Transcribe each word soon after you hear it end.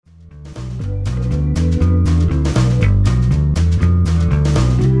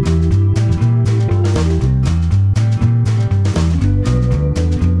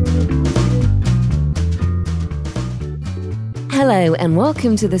Hello and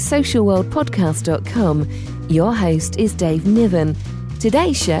welcome to the socialworldpodcast.com. Your host is Dave Niven.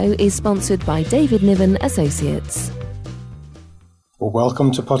 Today's show is sponsored by David Niven Associates. Well,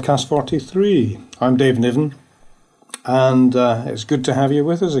 welcome to podcast 43. I'm Dave Niven, and it's good to have you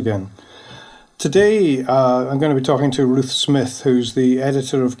with us again. Today, I'm going to be talking to Ruth Smith, who's the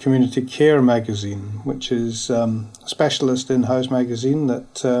editor of Community Care magazine, which is a specialist in-house magazine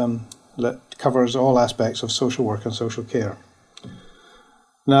that covers all aspects of social work and social care.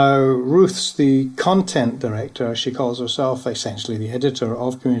 Now, Ruth's the content director, she calls herself, essentially the editor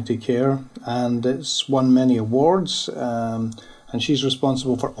of Community Care, and it's won many awards, and she's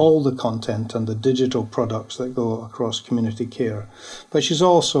responsible for all the content and the digital products that go across Community Care. But she's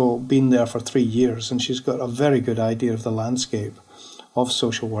also been there for 3 years, and she's got a very good idea of the landscape of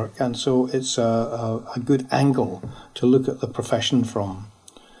social work, and so it's a good angle to look at the profession from.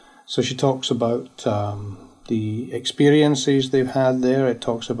 So she talks about the experiences they've had there. It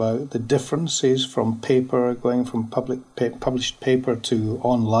talks about the differences from paper, going from published paper to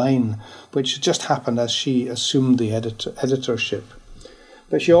online, which just happened as she assumed the editorship.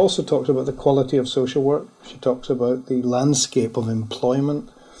 But she also talks about the quality of social work. She talks about the landscape of employment.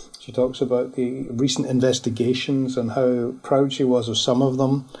 She talks about the recent investigations and how proud she was of some of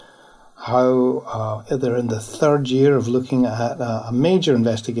them, how they're in the third year of looking at a major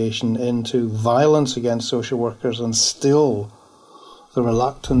investigation into violence against social workers, and still the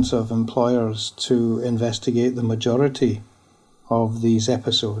reluctance of employers to investigate the majority of these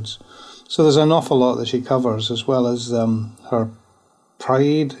episodes. So there's an awful lot that she covers, as well as her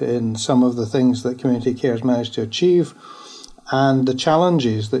pride in some of the things that Community Care has managed to achieve, and the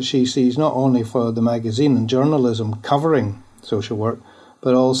challenges that she sees not only for the magazine and journalism covering social work,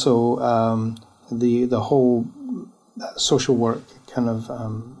 but also the whole social work kind of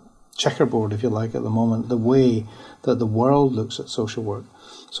checkerboard, if you like, at the moment, the way that the world looks at social work.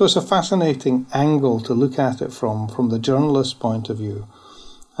 So it's a fascinating angle to look at it from the journalist's point of view.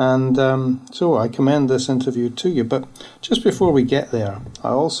 And so I commend this interview to you. But just before we get there, I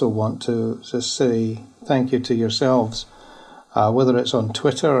also want to just say thank you to yourselves. Whether it's on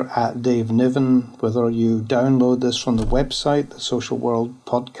Twitter at Dave Niven, whether you download this from the website, the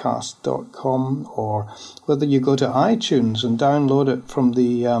socialworldpodcast.com, or whether you go to iTunes and download it from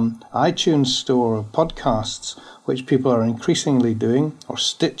the iTunes store of podcasts, which people are increasingly doing, or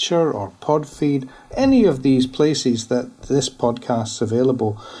Stitcher or Podfeed, any of these places that this podcast's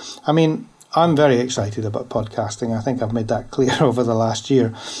available. I mean, I'm very excited about podcasting. I think I've made that clear over the last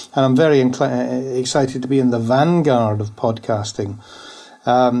year. And I'm very excited to be in the vanguard of podcasting.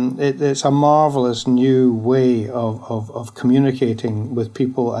 It's a marvelous new way of communicating with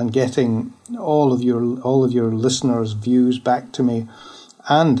people and getting all of your listeners' views back to me,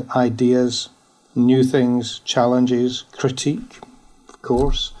 and ideas, new things, challenges, critique, of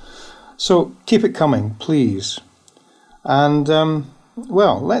course. So keep it coming, please. And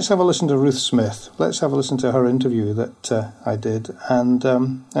well, let's have a listen to Ruth Smith. Let's have a listen to her interview that I did, and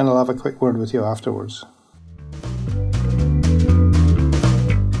I'll have a quick word with you afterwards.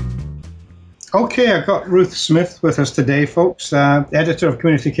 Okay, I've got Ruth Smith with us today, folks, editor of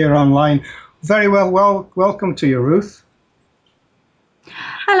Community Care Online. Very well, welcome to you, Ruth.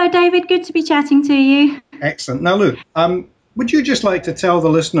 Hello, David. Good to be chatting to you. Excellent. Now, look, would you just like to tell the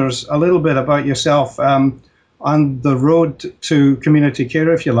listeners a little bit about yourself, on the road to Community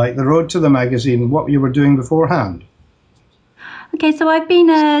Care, if you like, the road to the magazine, what you were doing beforehand? Okay, so I've been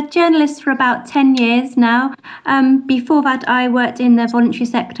a journalist for about 10 years now. Before that, I worked in the voluntary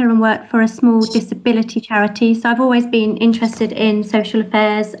sector and worked for a small disability charity. So I've always been interested in social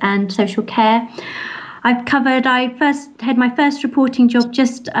affairs and social care. I first had my first reporting job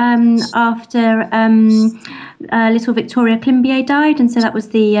just after little Victoria Climbié died, and so that was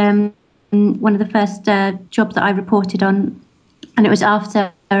the one of the first jobs that I reported on, and it was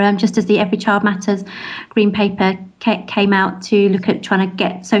after just as the Every Child Matters green paper came out to look at trying to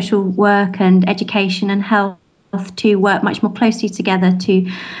get social work and education and health to work much more closely together to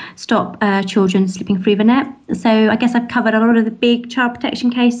stop children slipping through the net. So I guess I've covered a lot of the big child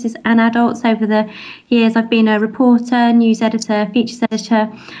protection cases and adults over the years. I've been a reporter, news editor, features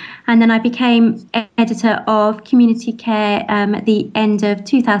editor, and then I became editor of Community Care at the end of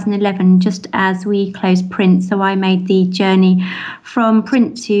 2011, just as we closed print. So I made the journey from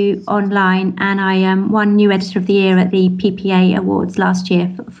print to online, and I won New Editor of the Year at the PPA Awards last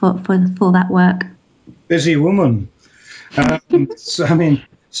year for that work. Busy woman. So, I mean,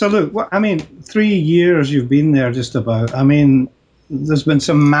 So look, 3 years you've been there just about. I mean, there's been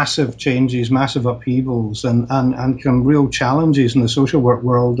some massive changes, massive upheavals, and some real challenges in the social work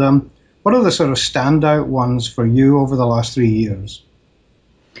world. What are the sort of standout ones for you over the last 3 years?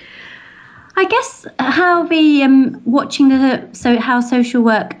 I guess how watching how social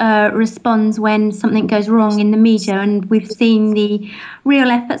work responds when something goes wrong in the media, and we've seen the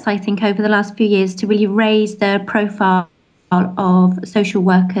real efforts, I think, over the last few years to really raise the profile of social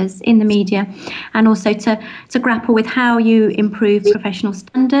workers in the media, and also to grapple with how you improve professional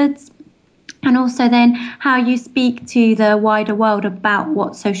standards, and also then how you speak to the wider world about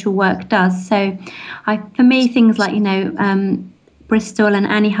what social work does. So for me, things like, Bristol and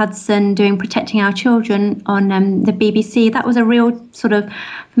Annie Hudson doing Protecting Our Children on the BBC, that was a real sort of,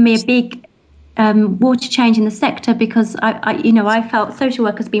 for me, a big water change in the sector, because I felt social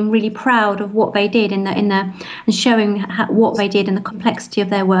workers being really proud of what they did and showing what they did and the complexity of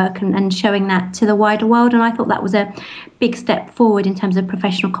their work, and showing that to the wider world. And I thought that was a big step forward in terms of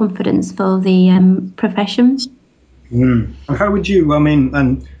professional confidence for the profession. And how would you?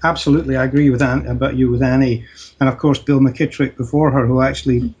 And absolutely, I agree with Annie, and of course Bill McKittrick before her, who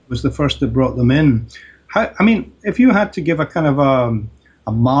actually was the first that brought them in. If you had to give a kind of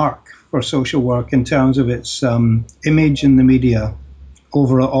a mark for social work in terms of its image in the media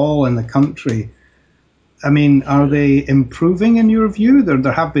overall in the country, are they improving in your view?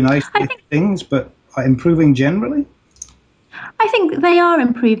 There have been isolated things, but improving generally? I think they are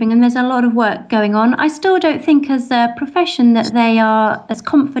improving, and there's a lot of work going on. I still don't think as a profession that they are as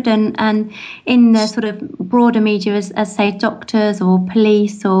confident and in the sort of broader media as say doctors or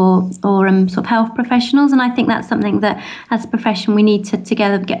police or sort of health professionals. And I think that's something that as a profession we need to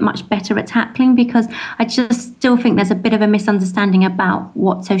together get much better at tackling, because I just still think there's a bit of a misunderstanding about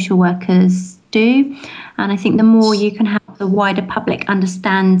what social workers do. And I think the more you can help the wider public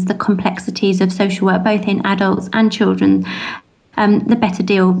understand the complexities of social work, both in adults and children, the better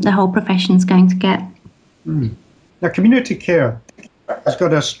deal the whole profession is going to get. Now, community care has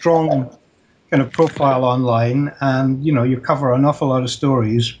got a strong kind of profile online, and you cover an awful lot of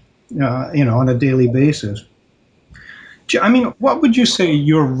stories, on a daily basis. What would you say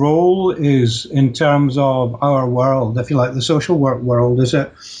your role is in terms of our world, if you like, the social work world? Is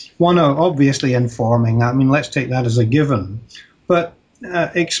it one of obviously informing? Let's take that as a given, but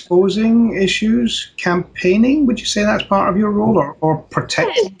exposing issues, campaigning, would you say that's part of your role, or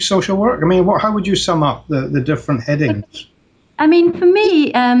protecting social work? How would you sum up the different headings? For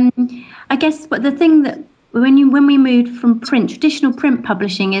me, I guess the thing that when we moved from print, traditional print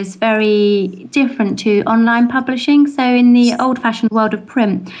publishing is very different to online publishing. So in the old-fashioned world of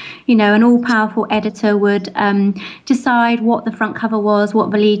print, an all-powerful editor would decide what the front cover was,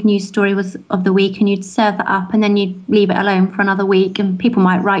 what the lead news story was of the week, and you'd serve that up, and then you'd leave it alone for another week, and people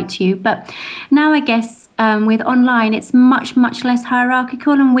might write to you. But now I guess with online, it's much, much less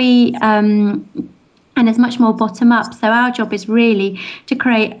hierarchical, and it's much more bottom up. So our job is really to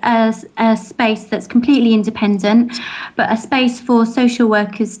create a space that's completely independent, but a space for social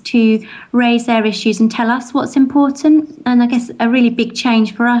workers to raise their issues and tell us what's important. And I guess a really big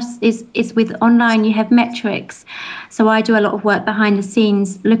change for us is with online, you have metrics. So I do a lot of work behind the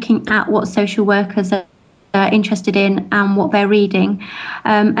scenes looking at what social workers are interested in and what they're reading.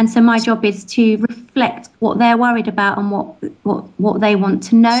 And so my job is to reflect what they're worried about and what they want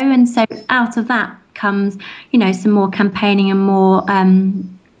to know. And so out of that comes, some more campaigning and more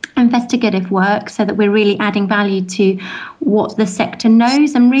investigative work, so that we're really adding value to what the sector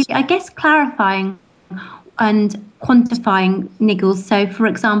knows, and really, I guess, clarifying and quantifying niggles. So, for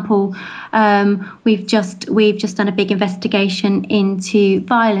example, we've just done a big investigation into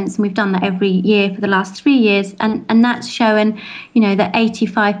violence, and we've done that every year for the last 3 years, and that's shown, that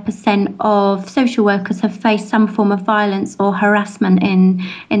 85% of social workers have faced some form of violence or harassment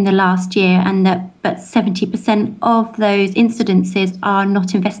in the last year, but 70% of those incidences are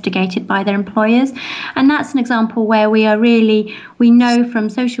not investigated by their employers. And that's an example where we know from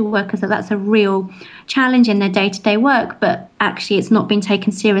social workers that that's a real challenge in their day-to-day work, but actually it's not been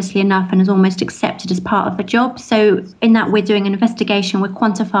taken seriously enough and is almost accepted as part of the job. So in that, we're doing an investigation, we're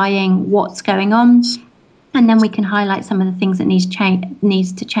quantifying what's going on, and then we can highlight some of the things that needs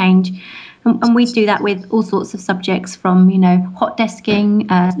to change. And we do that with all sorts of subjects, from hot desking,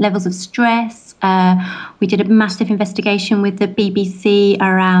 levels of stress. We did a massive investigation with the BBC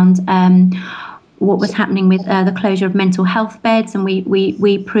around what was happening with the closure of mental health beds, and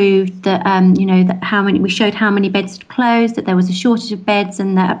we proved that we showed how many beds had closed, that there was a shortage of beds,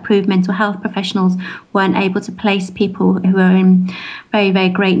 and that approved mental health professionals weren't able to place people who are in very, very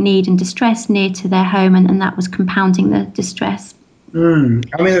great need and distress near to their home, and that was compounding the distress. I mean,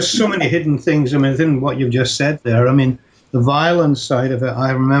 there's so many hidden things. I mean, within what you've just said there, I mean, the violence side of it,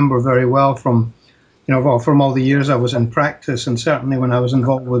 I remember very well from, from all the years I was in practice, and certainly when I was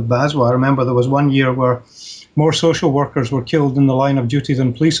involved with BASWA. I remember there was one year where more social workers were killed in the line of duty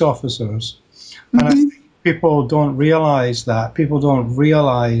than police officers. And I think people don't realize that. People don't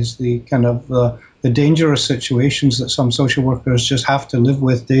realize the kind of the dangerous situations that some social workers just have to live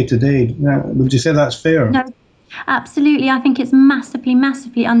with day to day. Would you say that's fair? No. Absolutely. I think it's massively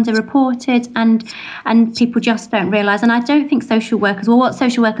underreported, and people just don't realise. And I don't think what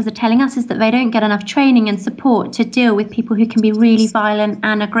social workers are telling us is that they don't get enough training and support to deal with people who can be really violent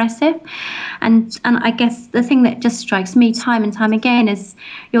and aggressive. And I guess the thing that just strikes me time and time again is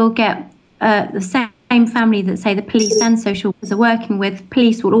you'll get the same family that, say, the police and social workers are working with.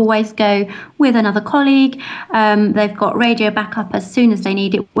 Police will always go with another colleague. They've got radio backup as soon as they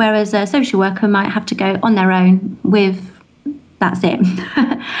need it, whereas a social worker might have to go on their own with, that's it.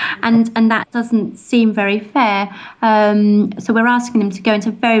 and that doesn't seem very fair. So we're asking them to go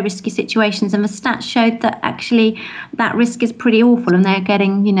into very risky situations, and the stats showed that actually that risk is pretty awful, and they're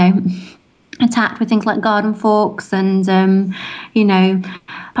getting, attacked with things like garden forks and,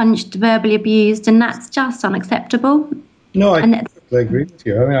 punched, verbally abused, and that's just unacceptable. No, I totally agree with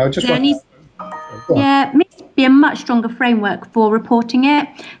you. I mean, I just want needs to be a much stronger framework for reporting it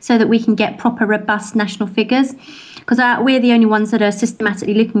so that we can get proper, robust national figures, because we're the only ones that are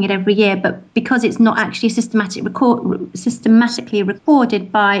systematically looking at it every year, but because it's not actually systematically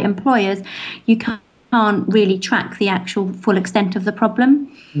recorded by employers, you can't really track the actual full extent of the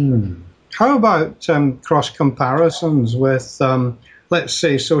problem. How about cross comparisons with, let's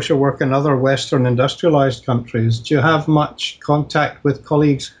say, social work in other Western industrialized countries? Do you have much contact with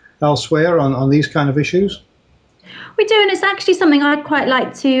colleagues elsewhere on these kind of issues? We do, and it's actually something I'd quite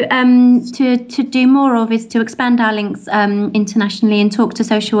like to do more of, is to expand our links internationally and talk to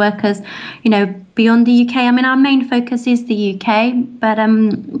social workers, beyond the UK. I mean, our main focus is the UK, but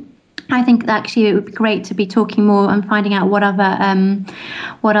I think that actually it would be great to be talking more and finding out what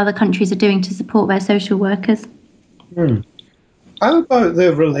other countries are doing to support their social workers. How about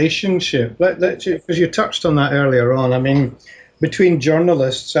the relationship? Because you touched on that earlier on. I mean, between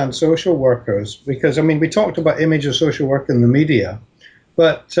journalists and social workers, because I mean, we talked about image of social work in the media,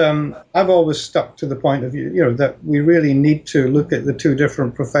 but I've always stuck to the point of view, that we really need to look at the two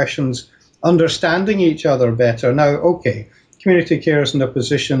different professions understanding each other better. Now, okay, community care is in a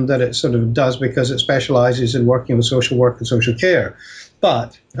position that it sort of does because it specialises in working with social work and social care.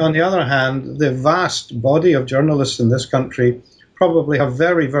 But on the other hand, the vast body of journalists in this country probably have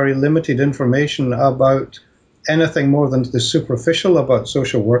very, very limited information about anything more than the superficial about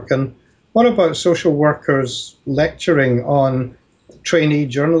social work. And what about social workers lecturing on trainee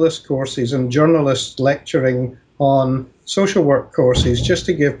journalist courses and journalists lecturing on social work courses, just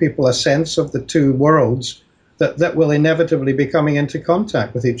to give people a sense of the two worlds that will inevitably be coming into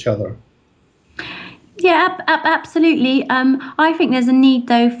contact with each other? Yeah, absolutely. I think there's a need,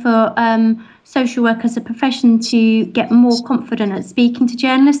 though, for social work as a profession to get more confident at speaking to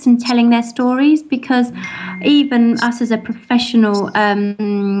journalists and telling their stories, because even us as a professional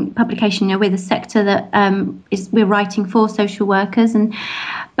publication, we're the sector that we're writing for social workers,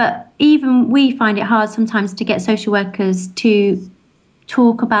 but even we find it hard sometimes to get social workers to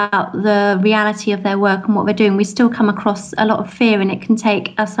talk about the reality of their work and what they're doing. We still come across a lot of fear, and it can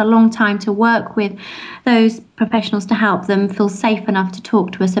take us a long time to work with those professionals to help them feel safe enough to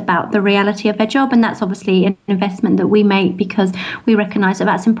talk to us about the reality of their job. And that's obviously an investment that we make because we recognise that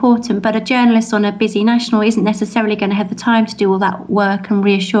that's important. But a journalist on a busy national isn't necessarily going to have the time to do all that work and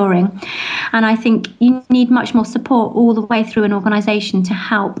reassuring. And I think you need much more support all the way through an organisation to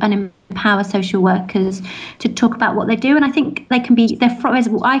help and empower social workers to talk about what they do. And I think I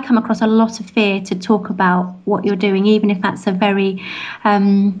come across a lot of fear to talk about what you're doing, even if that's a very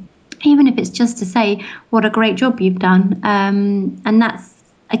even if it's just to say what a great job you've done. And that's,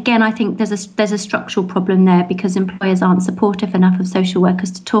 again, I think there's a structural problem there, because employers aren't supportive enough of social workers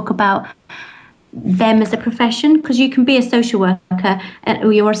to talk about them as a profession. Because you can be a social worker,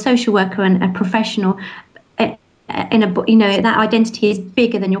 you're a social worker and a professional that identity is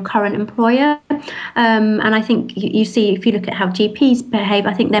bigger than your current employer, and I think you see, if you look at how GPs behave,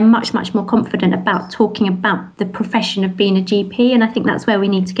 I think they're much more confident about talking about the profession of being a GP, and I think that's where we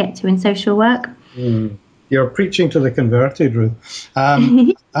need to get to in social work. You're preaching to the converted, Ruth.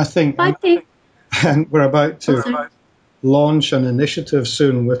 I think and we're about to launch an initiative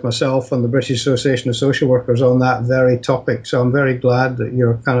soon with myself and the British Association of Social Workers on that very topic, so I'm very glad that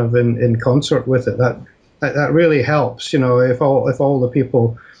you're kind of in concert with it. That really helps, if all the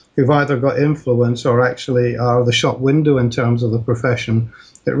people who've either got influence or actually are the shop window in terms of the profession,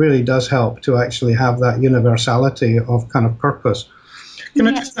 it really does help to actually have that universality of kind of purpose. Can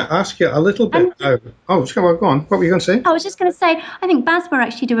I just ask you a little bit? Go on. What were you going to say? I was just going to say, I think BASBA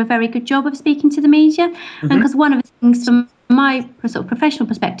actually do a very good job of speaking to the media, because one of the things from my sort of professional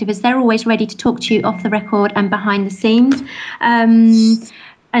perspective is they're always ready to talk to you off the record and behind the scenes,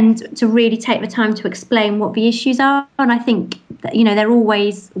 and to really take the time to explain what the issues are. And I think that, they're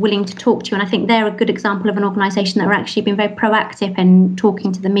always willing to talk to you. And I think they're a good example of an organisation that are actually been very proactive in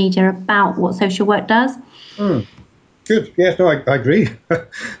talking to the media about what social work does. Good. Yes, no, I agree.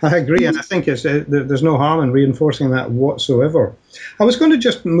 I agree, and I think there's no harm in reinforcing that whatsoever. I was going to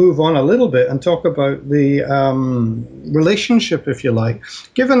just move on a little bit and talk about the relationship, if you like.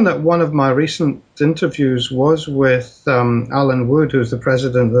 Given that one of my recent interviews was with Alan Wood, who's the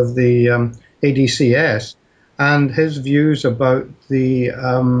president of the ADCS, and his views about the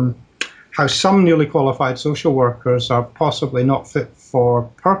how some newly qualified social workers are possibly not fit for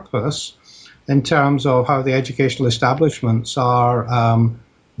purpose, in terms of how the educational establishments are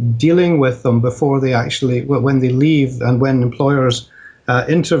dealing with them before they actually, when they leave and when employers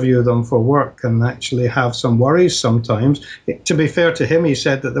interview them for work, and actually have some worries sometimes. To be fair to him, he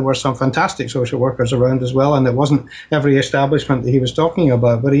said that there were some fantastic social workers around as well, and it wasn't every establishment that he was talking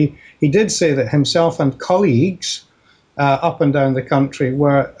about. But he did say that himself and colleagues up and down the country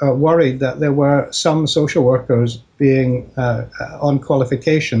were worried that there were some social workers being on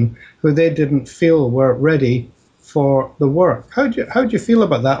qualification who they didn't feel were ready for the work. How do you feel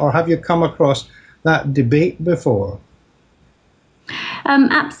about that, or have you come across that debate before?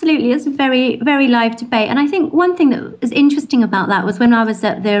 Absolutely, it's a very, very live debate. And I think one thing that was interesting about that was when I was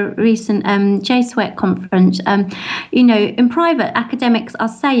at the recent JSWEC conference, in private, academics are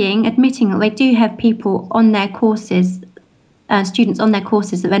admitting that they do have people on their courses, students on their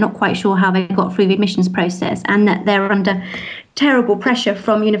courses, that they're not quite sure how they got through the admissions process, and that they're under terrible pressure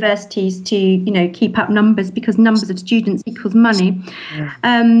from universities to, keep up numbers, because numbers of students equals money.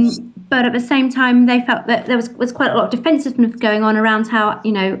 But at the same time, they felt that there was quite a lot of defensiveness going on around how,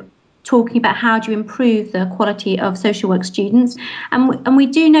 talking about how do you improve the quality of social work students. And we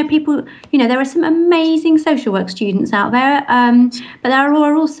do know people, there are some amazing social work students out there, but there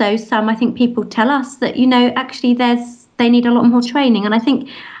are also some, I think people tell us that, actually they need a lot more training. And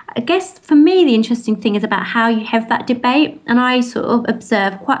I guess for me, the interesting thing is about how you have that debate. And I sort of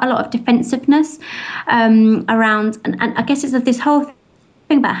observe quite a lot of defensiveness around, and I guess it's this whole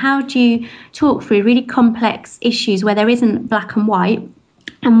thing about how do you talk through really complex issues where there isn't black and white,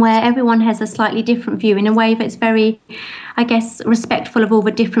 and where everyone has a slightly different view in a way that's very, I guess, respectful of all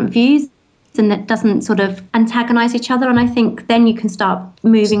the different views, and that doesn't sort of antagonize each other. And I think then you can start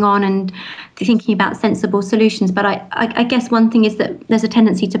moving on and thinking about sensible solutions. But I guess one thing is that there's a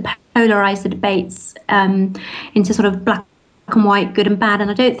tendency to polarize the debates into sort of black and white, good and bad. And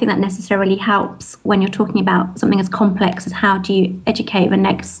I don't think that necessarily helps when you're talking about something as complex as how do you educate the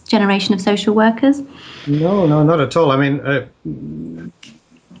next generation of social workers. No, not at all. I mean,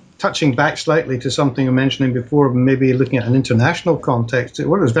 touching back slightly to something you were mentioning before, maybe looking at an international context, it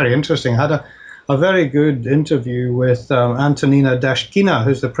was very interesting. I had a very good interview with Antonina Dashkina,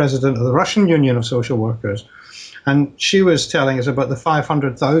 who's the president of the Russian Union of Social Workers. And she was telling us about the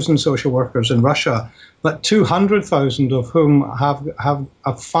 500,000 social workers in Russia, but 200,000 of whom have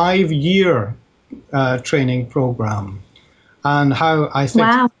a 5-year training program. And how I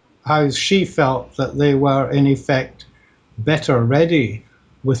think how she felt that they were, in effect, better ready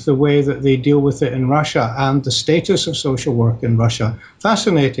with the way that they deal with it in Russia and the status of social work in Russia.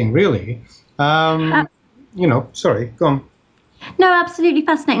 Fascinating, really. Sorry, go on. No, absolutely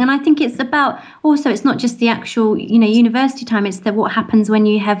fascinating. And I think it's about also, it's not just the actual, university time, it's what happens when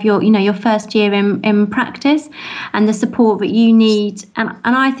you have your, your first year in practice, and the support that you need. And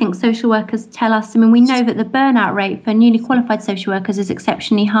I think social workers tell us, we know that the burnout rate for newly qualified social workers is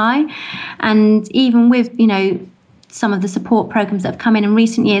exceptionally high. And even with, some of the support programs that have come in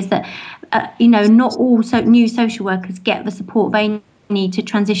recent years, that, not all new social workers get the support they need to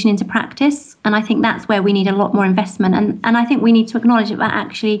transition into practice. And I think that's where we need a lot more investment. And I think we need to acknowledge that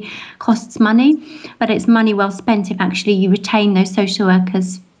actually costs money, but it's money well spent if actually you retain those social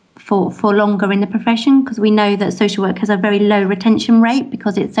workers for longer in the profession, because we know that social work has a very low retention rate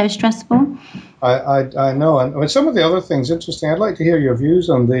because it's so stressful. I know. And some of the other things, interesting, I'd like to hear your views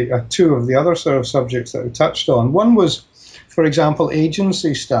on the two of the other sort of subjects that we touched on. One was, for example,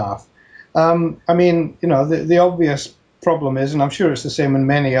 agency staff. The obvious problem is, and I'm sure it's the same in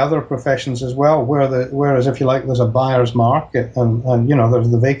many other professions as well, whereas if you like, there's a buyer's market and there's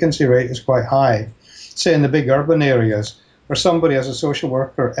the vacancy rate is quite high, say in the big urban areas. where somebody as a social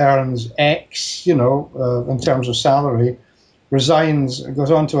worker earns X, in terms of salary, resigns, goes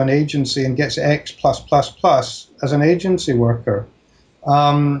on to an agency and gets X plus plus plus as an agency worker,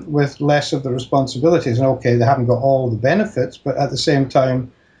 with less of the responsibilities. And okay, they haven't got all the benefits, but at the same time,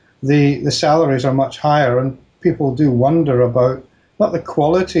 the salaries are much higher, and people do wonder about not the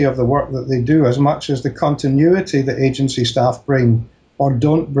quality of the work that they do as much as the continuity that agency staff bring or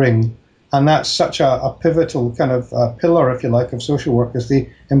don't bring. And that's such a pivotal kind of pillar, if you like, of social work, is the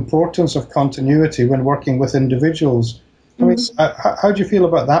importance of continuity when working with individuals. I mean, how do you feel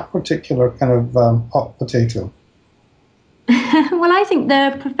about that particular kind of hot potato? Well, I think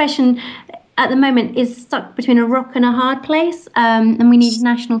the profession at the moment is stuck between a rock and a hard place, and we need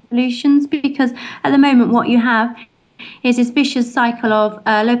national solutions, because at the moment what you have is this vicious cycle of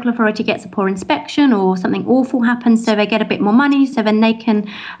local authority gets a poor inspection or something awful happens, so they get a bit more money, so then they can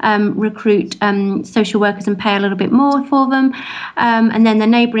recruit social workers and pay a little bit more for them, and then the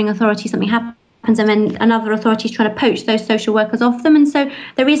neighbouring authority, something happens, and then another authority is trying to poach those social workers off them, and so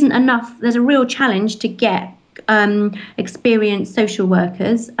there isn't enough. There's a real challenge to get experienced social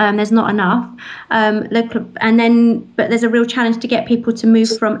workers. There's not enough but there's a real challenge to get people to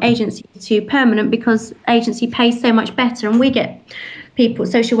move from agency to permanent, because agency pays so much better, and we get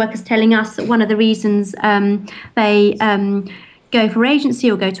social workers telling us that one of the reasons they go for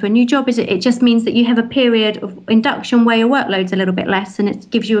agency or go to a new job is it just means that you have a period of induction where your workload's a little bit less, and it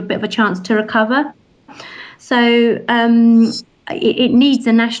gives you a bit of a chance to recover. So it needs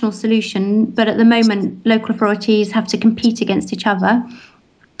a national solution, but at the moment local authorities have to compete against each other,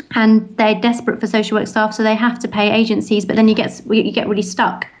 and they're desperate for social work staff, so they have to pay agencies, but then you get really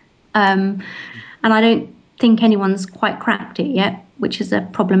stuck, and I don't think anyone's quite cracked it yet, which is a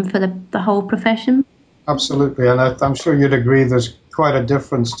problem for the whole profession. Absolutely, and I'm sure you'd agree there's quite a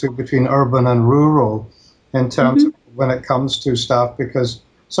difference between urban and rural in terms of when it comes to staff, because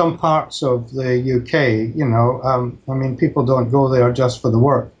some parts of the UK, people don't go there just for the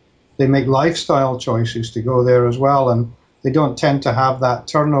work. They make lifestyle choices to go there as well, and they don't tend to have that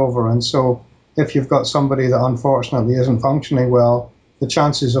turnover. And so if you've got somebody that unfortunately isn't functioning well, the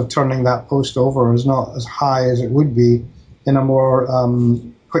chances of turning that post over is not as high as it would be in a more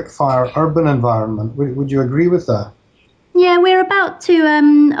quick-fire urban environment. Would you agree with that? Yeah, we're about to,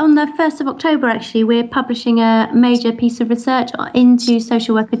 on the 1st of October, actually, we're publishing a major piece of research into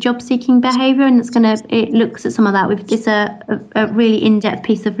social worker job-seeking behaviour, and it looks at some of that. It's a really in-depth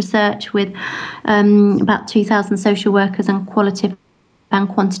piece of research with about 2,000 social workers, and qualitative and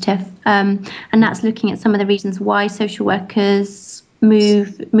quantitative, and that's looking at some of the reasons why social workers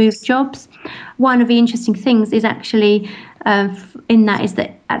move jobs. One of the interesting things is actually there's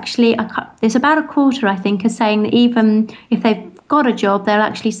about a quarter, I think, are saying that even if they've got a job, they'll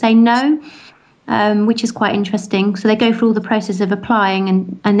actually say no, which is quite interesting. So they go through all the process of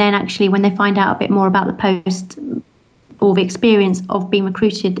applying, and then actually when they find out a bit more about the post, or the experience of being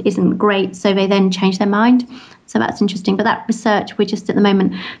recruited isn't great, so they then change their mind. So that's interesting. But that research, we're just at the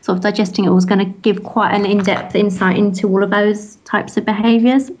moment sort of digesting it all, is going to give quite an in-depth insight into all of those types of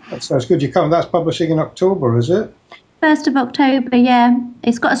behaviours. That sounds good. That's publishing in October, is it? 1st of October, yeah.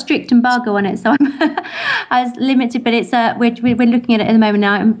 It's got a strict embargo on it, so I was limited, but it's we're looking at it at the moment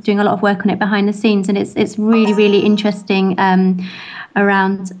now. I'm doing a lot of work on it behind the scenes, and it's really, really interesting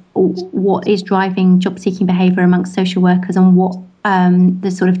around what is driving job-seeking behaviour amongst social workers, and what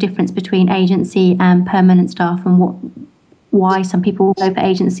the sort of difference between agency and permanent staff, and why some people go for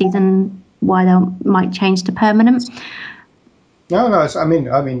agencies and why they might change to permanent. No. I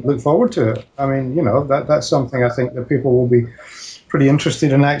mean, look forward to it. I mean, that's something I think that people will be pretty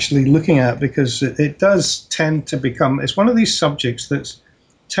interested in actually looking at, because it does tend to become. It's one of these subjects that's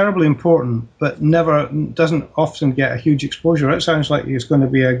terribly important, but doesn't often get a huge exposure. It sounds like it's going to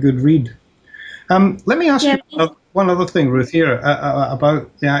be a good read. Let me ask you one other thing, Ruth, here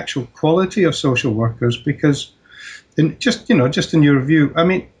about the actual quality of social workers, because just in your view, I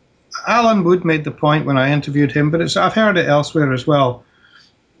mean, Alan Wood made the point when I interviewed him, but I've heard it elsewhere as well.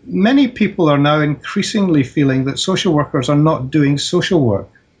 Many people are now increasingly feeling that social workers are not doing social work.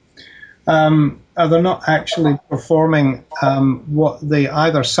 They're not actually performing what they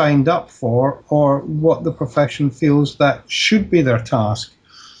either signed up for or what the profession feels that should be their task.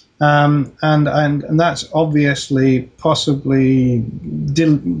 And that's obviously possibly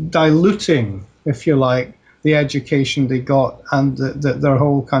diluting, if you like, the education they got and their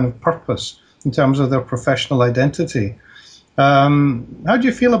whole kind of purpose in terms of their professional identity. How do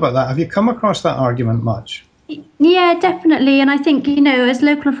you feel about that? Have you come across that argument much? Yeah, definitely. And I think, as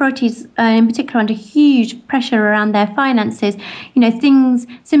local authorities in particular under huge pressure around their finances,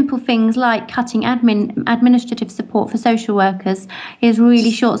 simple things like cutting administrative support for social workers is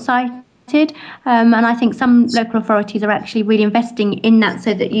really short-sighted. And I think some local authorities are actually really investing in that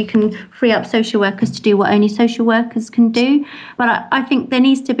so that you can free up social workers to do what only social workers can do. But I think there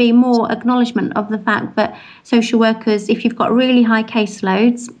needs to be more acknowledgement of the fact that social workers, if you've got really high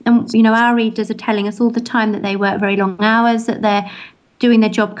caseloads, and our readers are telling us all the time that they work very long hours, that they're doing their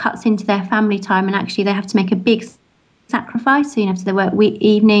job cuts into their family time, and actually they have to make a big sacrifice, so they work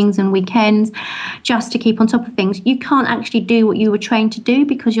evenings and weekends just to keep on top of things. You can't actually do what you were trained to do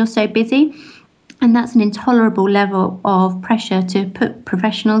because you're so busy, and that's an intolerable level of pressure to put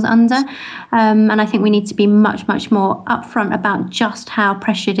professionals under. And I think we need to be much more upfront about just how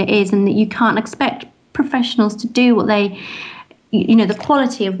pressured it is, and that you can't expect professionals to do what they, the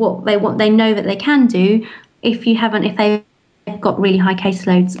quality of what they know that they can do if they've got really high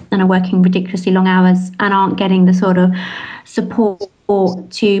caseloads and are working ridiculously long hours and aren't getting the sort of support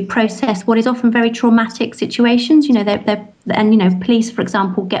to process what is often very traumatic situations. Police, for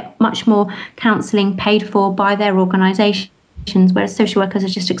example, get much more counselling paid for by their organisations, whereas social workers are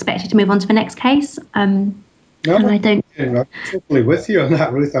just expected to move on to the next case. I'm totally with you on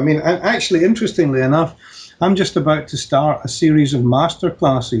that, Ruth. I mean, actually, interestingly enough, I'm just about to start a series of master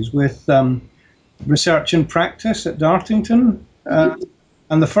classes with research and practice at Dartington.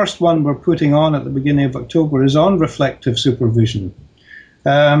 And the first one we're putting on at the beginning of October is on reflective supervision.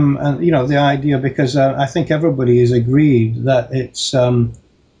 And, the idea, because I think everybody has agreed that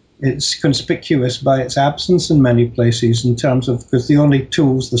it's conspicuous by its absence in many places in terms of, because the only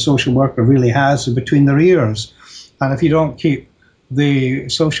tools the social worker really has are between their ears. And if you don't keep the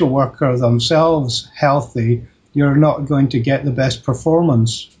social worker themselves healthy, you're not going to get the best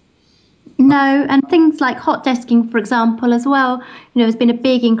performance. No, and things like hot desking, for example, as well. There's been a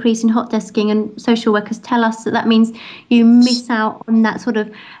big increase in hot desking, and social workers tell us that means you miss out on that sort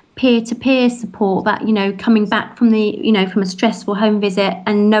of peer-to-peer support, that, coming back from from a stressful home visit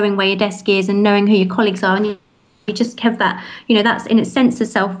and knowing where your desk is and knowing who your colleagues are, and you just have that, that's in its sense of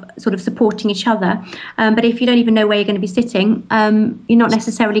self sort of supporting each other. But if you don't even know where you're going to be sitting, you're not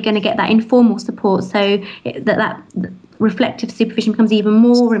necessarily going to get that informal support. So that reflective supervision becomes even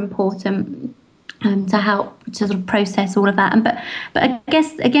more important to help to sort of process all of that. But I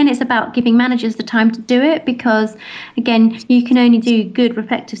guess, again, it's about giving managers the time to do it, because, again, you can only do good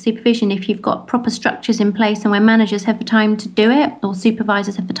reflective supervision if you've got proper structures in place and where managers have the time to do it, or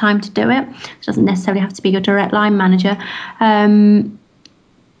supervisors have the time to do it. It doesn't necessarily have to be your direct line manager.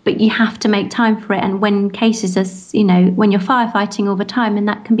 But you have to make time for it. And when cases are, when you're firefighting all the time, and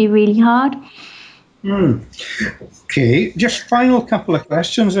that can be really hard. Okay, just final couple of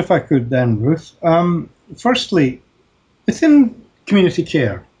questions, if I could then, Ruth. Firstly, within community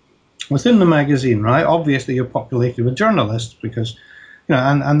care, within the magazine, right, obviously you're populated with journalists because,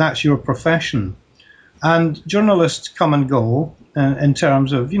 and that's your profession. And journalists come and go in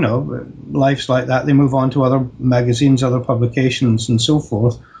terms of, lives like that. They move on to other magazines, other publications, and so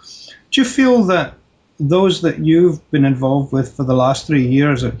forth. Do you feel that those that you've been involved with for the last 3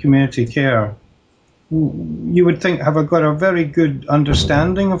 years at community care, you would think have got a very good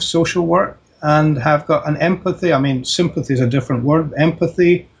understanding of social work and have got an empathy? I mean, sympathy is a different word,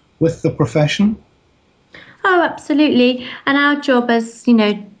 empathy with the profession? Oh, absolutely. And our job as,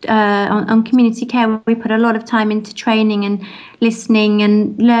 on community care, we put a lot of time into training and listening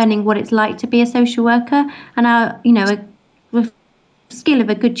and learning what it's like to be a social worker. And our, skill of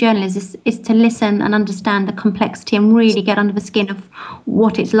a good journalist is to listen and understand the complexity and really get under the skin of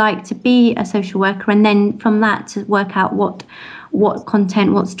what it's like to be a social worker, and then from that to work out what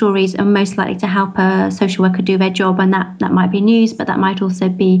content, what stories are most likely to help a social worker do their job. And that might be news, but that might also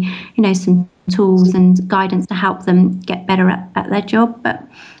be, some tools and guidance to help them get better at their job. But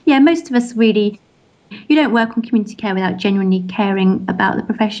yeah, most of us really, you don't work on community care without genuinely caring about the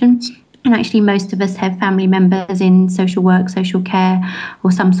profession. And actually, most of us have family members in social work, social care,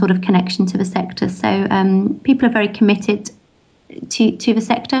 or some sort of connection to the sector. So people are very committed to the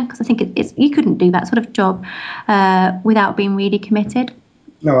sector, because I think it's you couldn't do that sort of job without being really committed.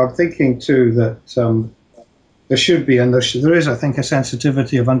 No, I'm thinking too that there should be, and there is, I think, a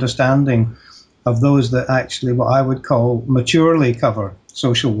sensitivity of understanding of those that actually what I would call maturely cover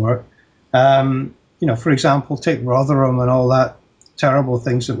social work. For example, take Rotherham and all that terrible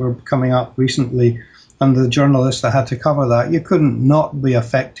things that were coming up recently, and the journalists that had to cover that. You couldn't not be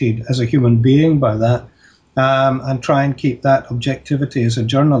affected as a human being by that, and try and keep that objectivity as a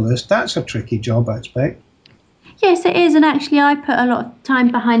journalist. That's a tricky job, I expect. Yes, it is, and actually I put a lot of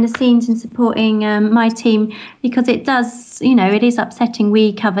time behind the scenes in supporting my team, because it does, it is upsetting.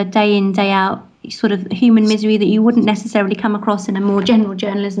 We cover day in, day out sort of human misery that you wouldn't necessarily come across in a more general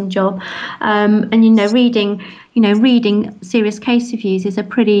journalism job, and reading serious case reviews is a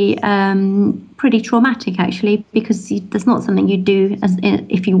pretty traumatic, actually, because that's not something you do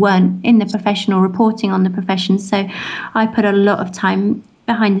if you weren't in the profession or reporting on the profession. So I put a lot of time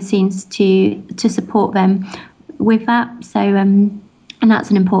behind the scenes to support them with that. So and that's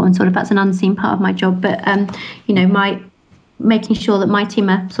an important that's an unseen part of my job, but my making sure that my team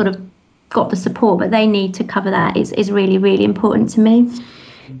are sort of got the support that they need to cover that is really, really important to me.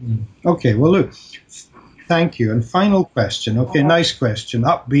 Okay, well, look, thank you. And final question. Okay, nice question,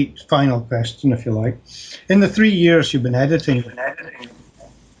 upbeat final question, if you like. In the 3 years you've been editing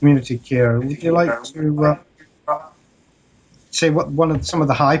community care, would you like to say what some of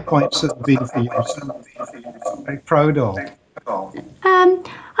the high points that have been for you? Very proud of.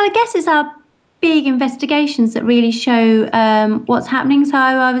 I guess it's our big investigations that really show what's happening. So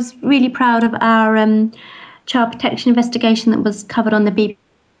I was really proud of our child protection investigation that was covered on the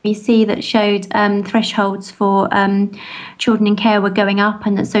BBC that showed thresholds for children in care were going up,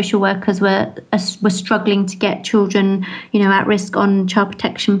 and that social workers were struggling to get children, at risk on child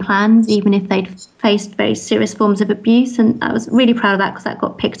protection plans, even if they'd faced very serious forms of abuse. And I was really proud of that because that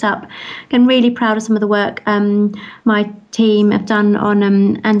got picked up. And really proud of some of the work my team have done on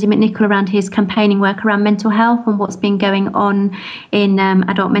Andy McNichol around his campaigning work around mental health and what's been going on in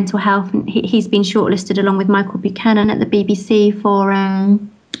adult mental health. And he's been shortlisted along with Michael Buchanan at the BBC for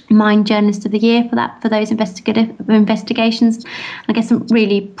Mind Journalist of the Year for those investigations. I guess I'm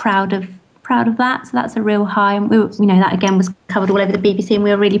really proud of that. So that's a real high, and that again was covered all over the BBC, and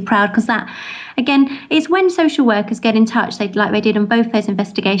we were really proud because that again is when social workers get in touch, like they did on both those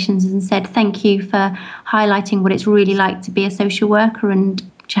investigations, and said thank you for highlighting what it's really like to be a social worker, and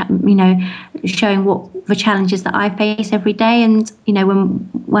showing what the challenges that I face every day. And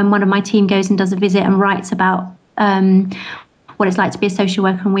when one of my team goes and does a visit and writes about what it's like to be a social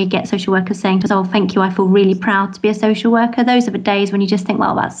worker, and we get social workers saying to us, oh, thank you, I feel really proud to be a social worker. Those are the days when you just think,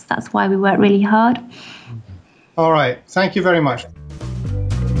 well, that's why we work really hard. All right. Thank you very much.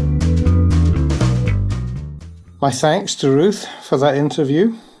 My thanks to Ruth for that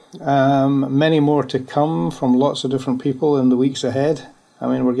interview. Many more to come from lots of different people in the weeks ahead. I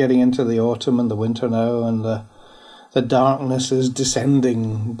mean, we're getting into the autumn and the winter now, and the darkness is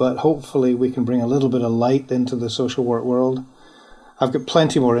descending, but hopefully we can bring a little bit of light into the social work world. I've got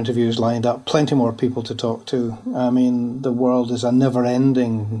plenty more interviews lined up, plenty more people to talk to. I mean, the world is a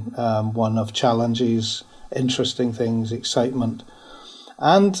never-ending one of challenges, interesting things, excitement.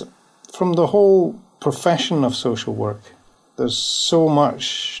 And from the whole profession of social work, there's so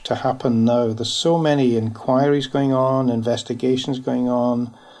much to happen now. There's so many inquiries going on, investigations going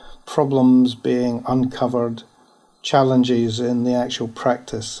on, problems being uncovered, challenges in the actual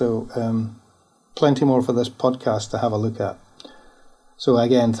practice. So plenty more for this podcast to have a look at. So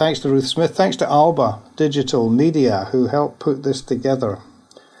again, thanks to Ruth Smith, thanks to Alba Digital Media who helped put this together.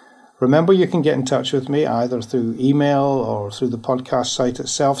 Remember, you can get in touch with me either through email or through the podcast site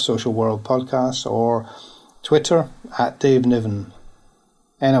itself, Social World Podcasts, or Twitter @Dave Niven.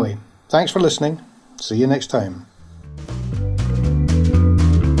 Anyway, thanks for listening. See you next time.